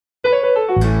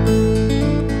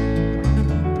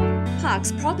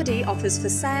deluxe property offers for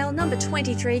sale number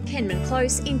 23 Kenman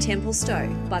Close in Templestowe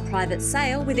by private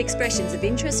sale with expressions of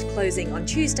interest closing on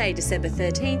Tuesday, December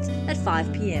 13th at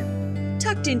 5 p.m.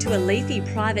 Tucked into a leafy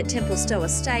private Templestowe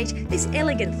estate, this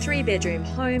elegant 3-bedroom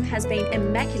home has been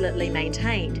immaculately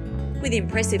maintained with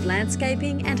impressive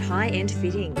landscaping and high-end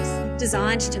fittings.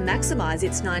 Designed to maximise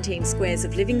its 19 squares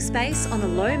of living space on a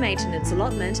low-maintenance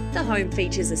allotment, the home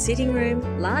features a sitting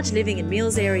room, large living and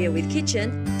meals area with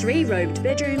kitchen, 3 robed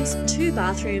bedrooms, 2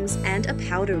 bathrooms and a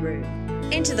powder room.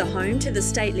 Enter the home to the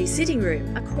stately sitting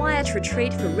room, a quiet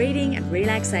retreat for reading and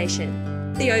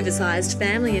relaxation. The oversized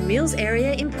family and meals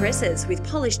area impresses with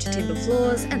polished timber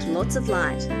floors and lots of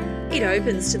light. It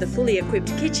opens to the fully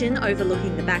equipped kitchen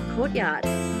overlooking the back courtyard,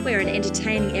 where an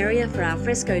entertaining area for al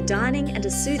fresco dining and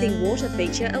a soothing water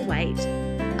feature await.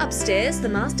 Upstairs, the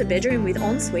master bedroom with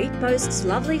ensuite boasts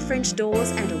lovely French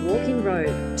doors and a walk-in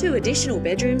robe. 2 additional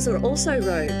bedrooms are also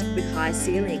robed with high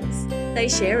ceilings. They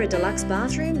share a deluxe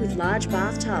bathroom with large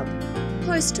bathtub.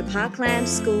 Close to parkland,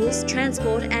 schools,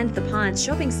 transport and the Pines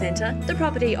Shopping Centre, the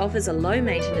property offers a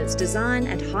low-maintenance design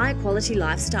and high-quality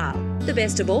lifestyle. The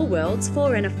best of all worlds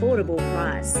for an affordable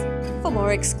price. For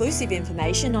more exclusive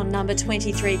information on number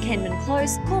 23 Kenman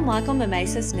Close, call Michael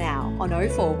Mamasis now on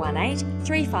 0418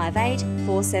 358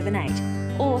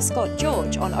 478 or Scott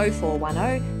George on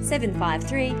 0410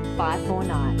 753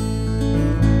 549.